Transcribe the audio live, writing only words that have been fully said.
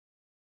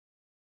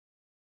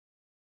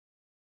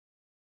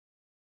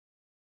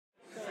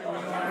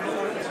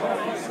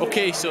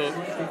Okay, so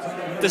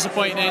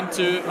disappointing end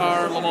to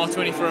our Le Mans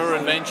 24-hour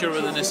adventure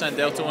with the Nissan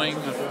Deltawing.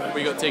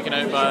 We got taken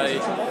out by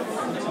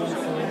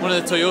one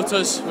of the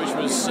Toyotas, which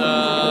was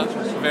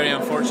very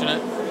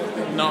unfortunate,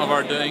 not of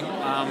our doing.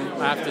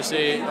 I have to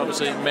say,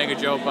 obviously, mega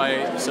job by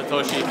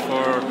Satoshi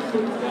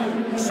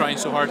for trying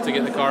so hard to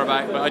get the car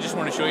back, but I just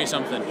want to show you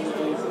something.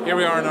 Here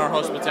we are in our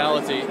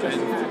hospitality,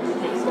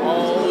 and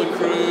all the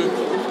crew,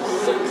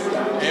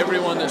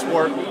 everyone that's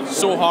worked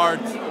so hard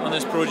on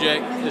this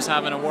project is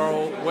having a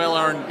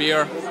well-earned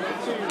beer,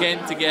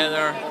 getting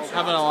together,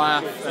 having a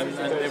laugh, and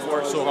they've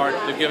worked so hard.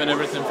 They've given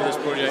everything for this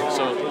project,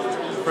 so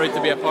proud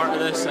to be a part of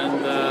this,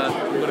 and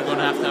we're going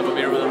to have a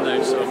beer with them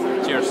now,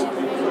 so cheers.